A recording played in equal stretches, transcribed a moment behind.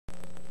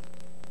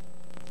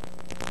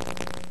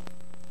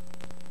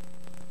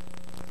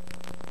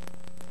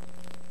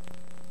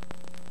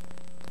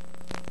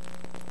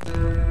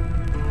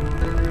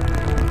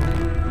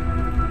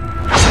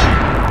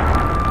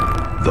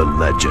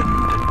legend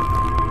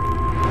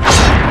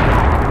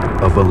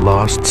of a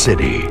lost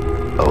city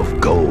of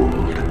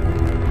gold.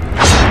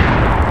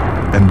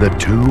 And the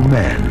two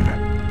men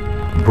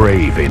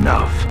brave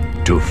enough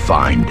to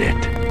find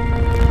it.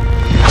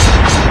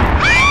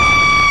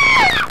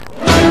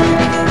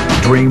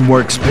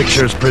 DreamWorks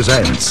Pictures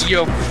presents...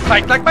 You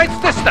fight like my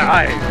sister.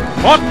 I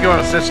fought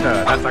your sister.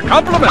 That's a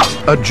compliment.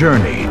 A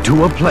journey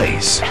to a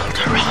place...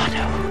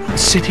 Dorado.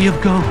 City of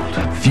gold.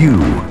 Few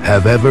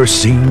have ever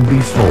seen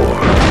before.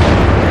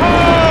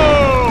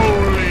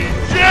 Holy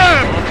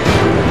shit!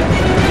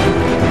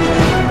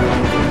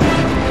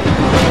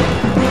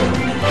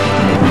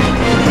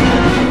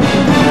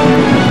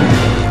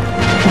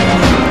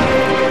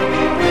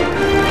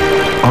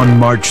 On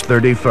March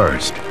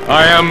 31st...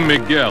 I am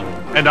Miguel.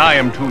 And I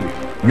am Tony.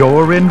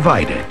 You're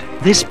invited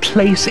This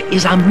place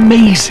is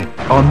amazing.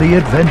 on the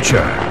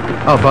adventure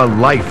of a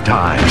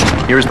lifetime.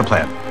 Here's the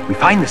plan. We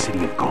find the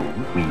city of gold,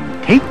 we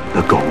take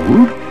the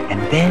gold, and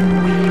then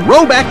we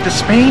row back to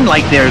Spain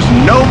like there's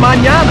no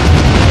mañana.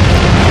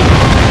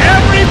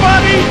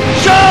 Everybody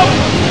jump!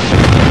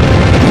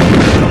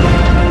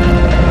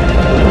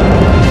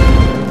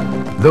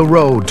 The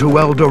road to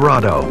El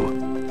Dorado.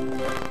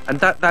 And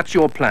that's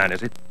your plan,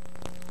 is it?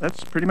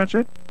 That's pretty much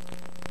it?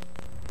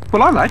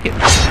 Well, I like it.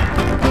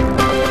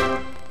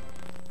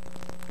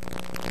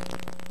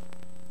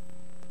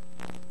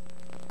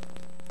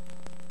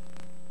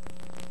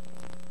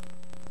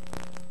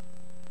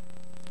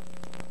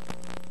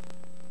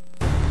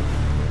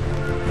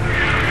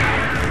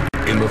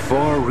 In the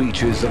far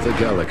reaches of the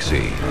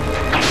galaxy,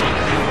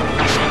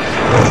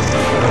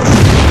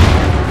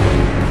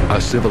 a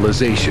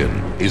civilization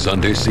is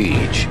under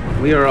siege.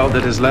 We are all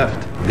that is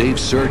left. They've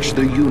searched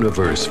the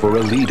universe for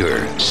a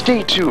leader.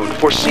 Stay tuned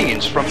for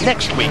scenes from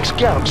next week's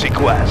Galaxy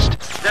Quest.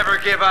 Never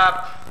give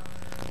up,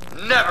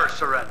 never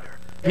surrender.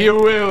 He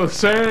will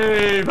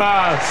save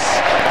us.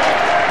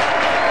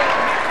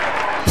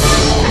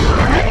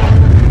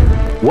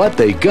 What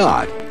they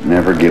got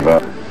Never give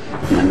up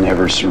and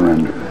never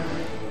surrender.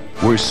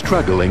 were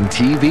struggling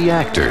TV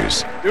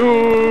actors.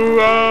 You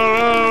are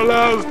our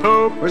last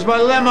hope. Where's my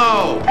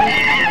limo?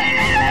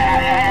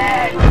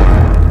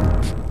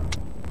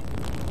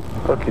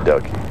 Okie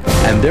dokie.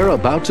 And they're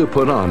about to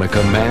put on a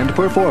command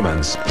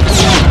performance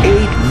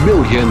 8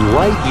 million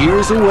light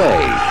years away.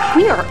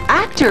 We are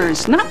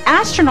actors, not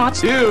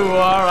astronauts. You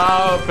are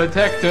our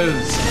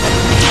protectors.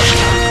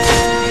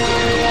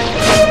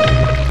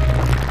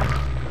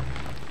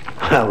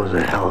 That was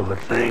a hell of a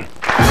thing.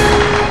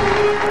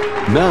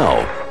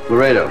 Now,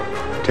 Laredo,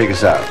 take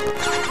us out.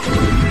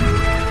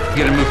 You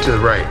gotta move to the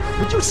right.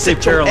 Would you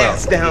sit your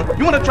ass down?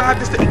 You wanna drive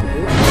this thing?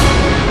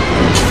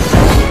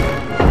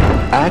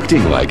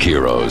 acting like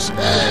heroes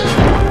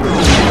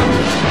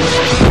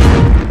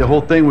The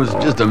whole thing was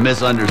just a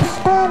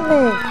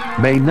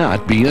misunderstanding. may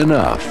not be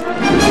enough.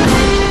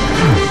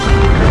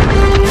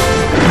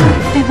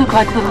 They look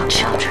like little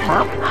children.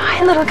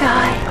 Hi, little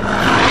guy.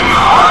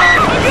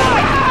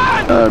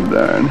 Oh,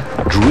 darn.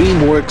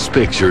 DreamWorks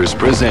Pictures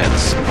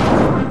presents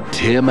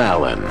Tim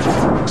Allen,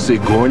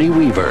 Sigourney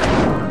Weaver,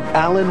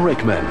 Alan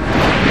Rickman,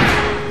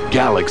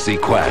 Galaxy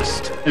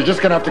Quest. You're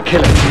just gonna have to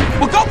kill him.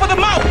 Well, go for the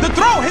mouth, the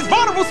throat, his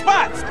vulnerable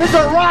spots. It's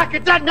a rock.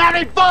 It doesn't have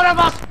any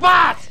vulnerable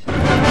spots.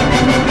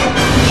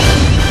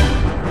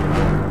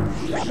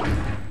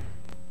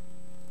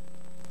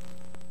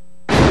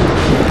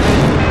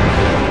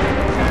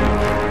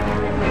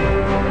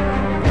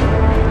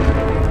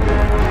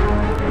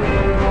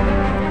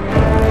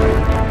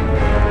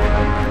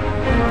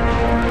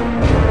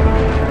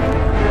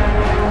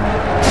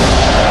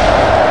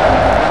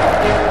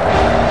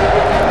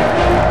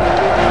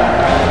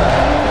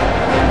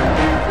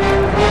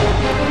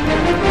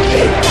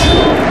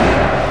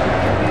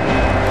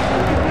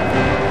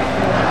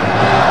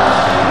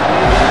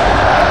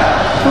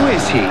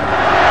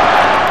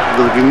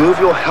 Will you remove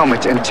your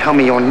helmet and tell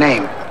me your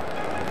name?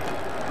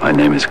 My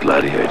name is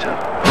Gladiator.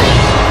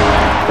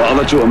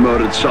 Father to a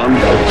murdered son,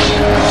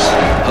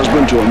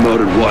 husband to a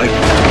murdered wife,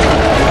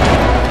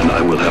 and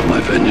I will have my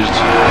vengeance.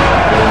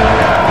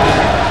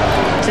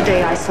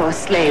 Today I saw a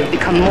slave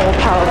become more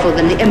powerful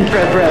than the Emperor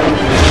of Rome.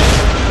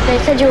 They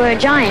said you were a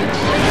giant.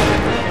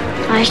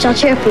 I shall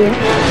cheer for you.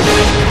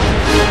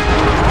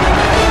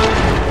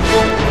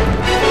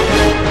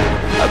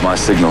 At my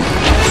signal,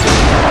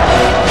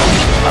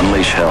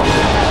 unleash hell.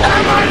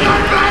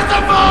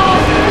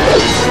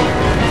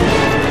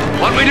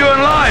 What we do in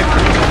life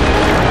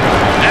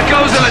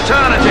echoes in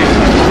eternity.